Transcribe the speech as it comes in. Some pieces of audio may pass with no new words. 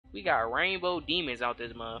We got rainbow demons out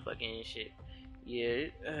this motherfucking shit. Yeah,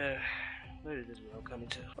 where is this world coming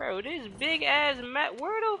to? Bro, this big ass map.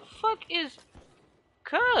 Where the fuck is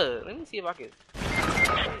Cuz? Let me see if I can.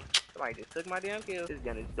 Somebody just took my damn kill. This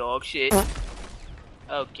gun is dog shit.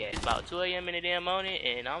 Okay, it's about 2 AM in the damn morning,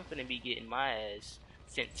 and I'm finna be getting my ass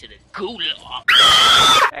sent to the gulag.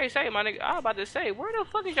 Hey, say my nigga, I was about to say, where the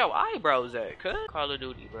fuck is your eyebrows at, cuz? Call of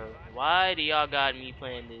Duty, bro. Why do y'all got me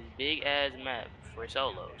playing this big ass map for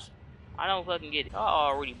solos? I don't fucking get it.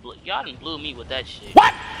 Y'all done blew me with that shit.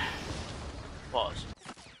 What? Pause.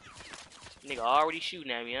 Nigga already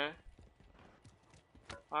shooting at me, huh?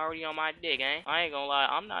 Already on my dick, eh? I ain't gonna lie,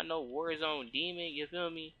 I'm not no Warzone demon, you feel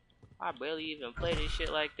me? I barely even play this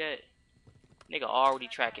shit like that. Nigga already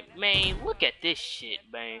tracking. Man, look at this shit,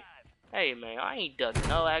 man. Hey, man, I ain't ducking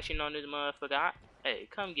no action on this motherfucker. Hey,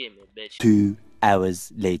 come get me, bitch. 2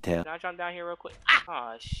 hours later. Can I jump down here real quick? Ah!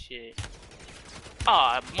 Aw, shit.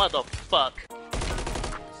 Aw, motherfuck.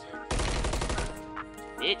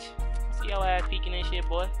 Bitch. See your ass peeking and shit,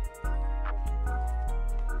 boy.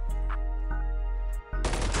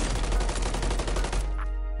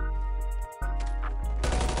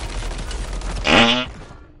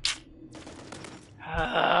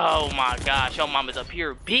 Oh my gosh, your mama's up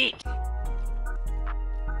here, bitch.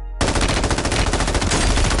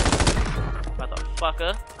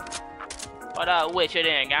 Motherfucker. What up with you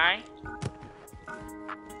then, gang?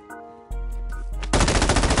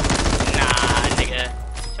 Nah, nigga.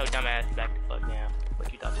 Show dumb ass back the fuck down.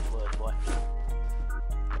 What you thought this was, boy?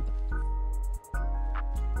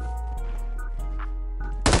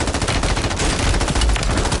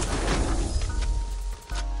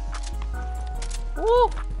 Woo!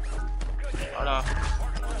 Hold on.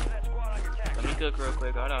 Let me cook real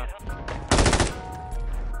quick, hold on.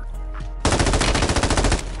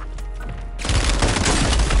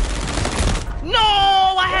 No!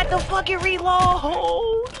 I had to fucking reload!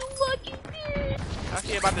 You fucking bitch! I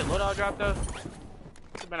see about this loadout drop though.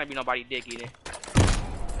 There better not be nobody dick eating.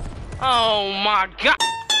 Oh my god!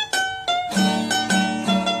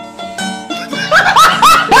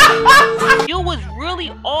 You was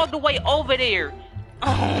really all the way over there.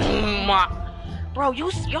 Oh my, bro,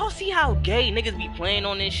 y'all see how gay niggas be playing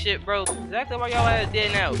on this shit, bro? Exactly why y'all ass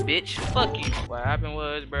dead now, bitch. Fuck you. What happened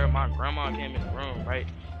was, bro, my grandma came in the room, right?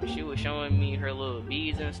 And she was showing me her little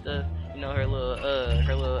beads and stuff. You know, her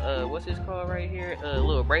little, what's this called right here?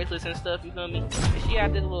 Little bracelets and stuff, you feel me? And she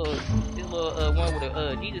had this little one with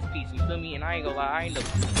a, Jesus piece, you feel me? And I ain't gonna lie,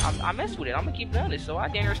 I messed with it. I'm gonna keep doing this, so I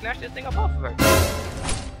damn near snatched this thing up off of her.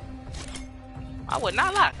 I would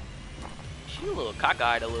not lie. She a little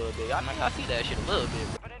cockeyed a little bit. I know y'all see that shit a little bit.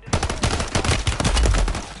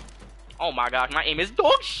 Oh my gosh, my aim is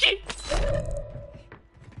dog shit.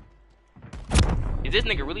 Is this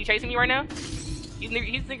nigga really chasing me right now? He's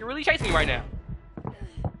nigga really chasing me right now.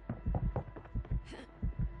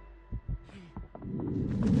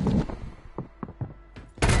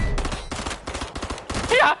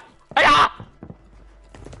 Yeah! Yeah!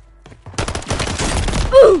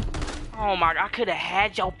 Ooh! Oh my god, I could have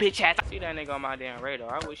had your bitch ass. See that nigga on my damn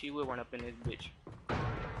radar. I wish he would run up in this bitch.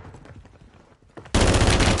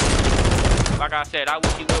 Like I said, I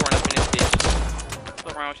wish he would run up in this bitch.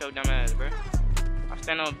 Fuck around with your dumb ass, bro. I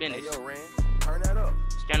stand on business. Hey, yo, Ren, turn that up.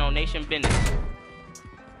 Stand on nation business.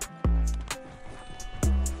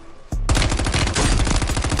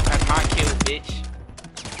 That's my kill, bitch.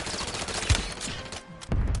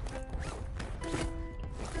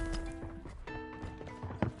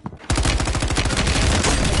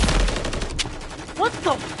 What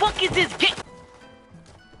the fuck is this game?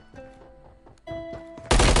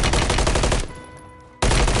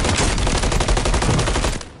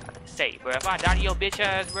 Say, bro, if I die to your bitch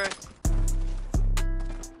ass, bro.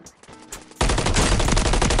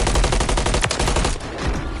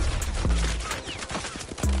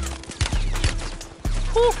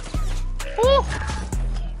 Whoo! Whoo!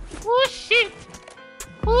 Oh shit!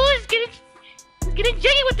 Who's getting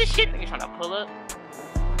jiggy with this shit? Nigga trying to pull up.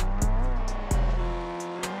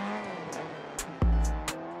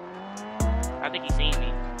 I think he seen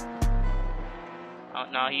me. Oh,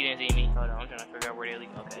 no, he didn't see me. Hold on, I'm trying to figure out where they leave.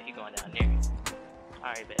 Okay, he going down there.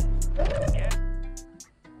 Alright, bet. Yeah.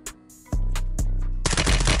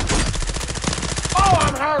 Oh,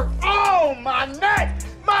 I'm hurt! Oh, my neck!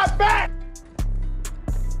 My back!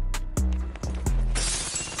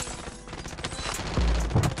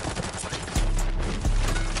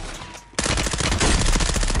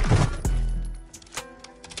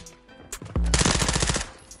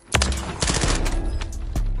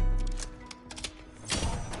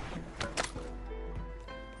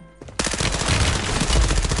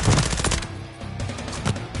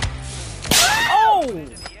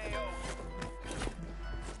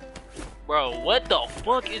 Bro, what the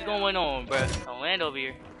fuck is going on, bro? Don't land over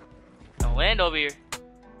here. Don't land over here.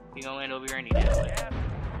 You gonna land over here any damn way.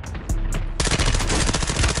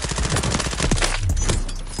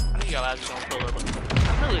 I knew y'all was gonna pull up.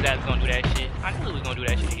 I knew that was gonna do that shit. I knew he was gonna do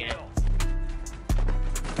that shit again.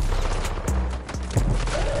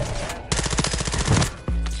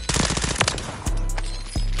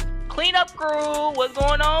 Clean up crew, what's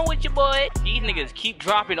going on with your boy? These niggas keep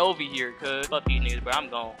dropping over here, cuz. Fuck these niggas, bro. I'm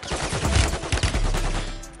gone.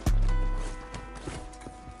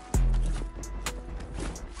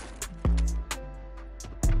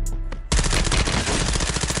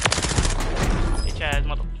 Bitch ass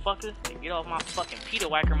motherfucker. Hey, get off my fucking Peter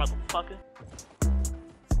Whacker, motherfucker.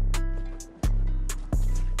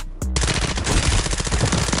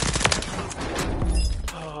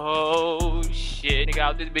 Oh shit, nigga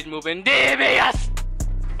out this bitch moving devious!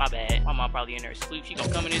 My bad. My mom probably in there asleep. She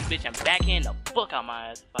gonna come in this bitch and backhand the fuck out my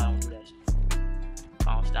ass if I don't do that shit. If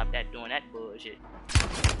I don't stop that doing that bullshit.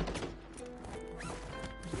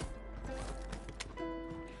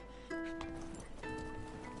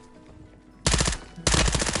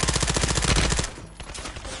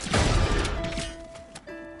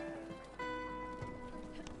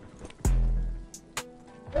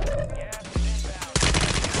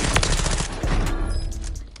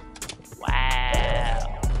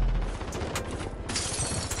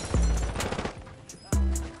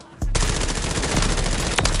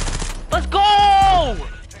 Let's go!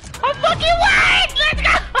 I'm fucking wide! Let's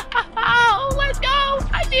go! Let's go!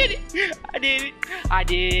 I did it! I did it! I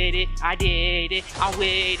did it! I did it! I'm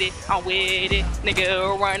with it! I'm with it!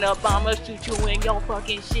 Nigga, run up, I'ma shoot you in your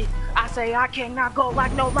fucking shit. I say I cannot go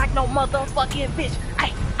like no motherfucking bitch.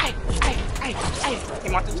 Ay, ay, ay, ay, ay.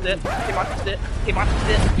 Hit my two-step, hit my two-step, hit my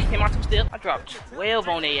two-step, hit my two-step. I dropped 12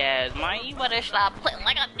 on their ass, man. You better stop playing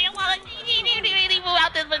like a damn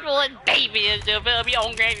out this bitch with David. You feel me?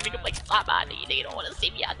 On granny, nigga, like stop out there. Nigga don't wanna see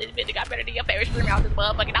me out this bitch. Nigga, I better than your favorite stream out this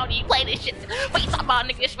motherfucker. I don't even play this shit. What you talking about,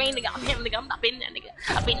 nigga? Stream, nigga. I'm him, nigga. I'm not in that, nigga.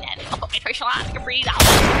 I'm in that, nigga. I'm fucking Trace Line, nigga. Breathe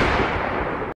out.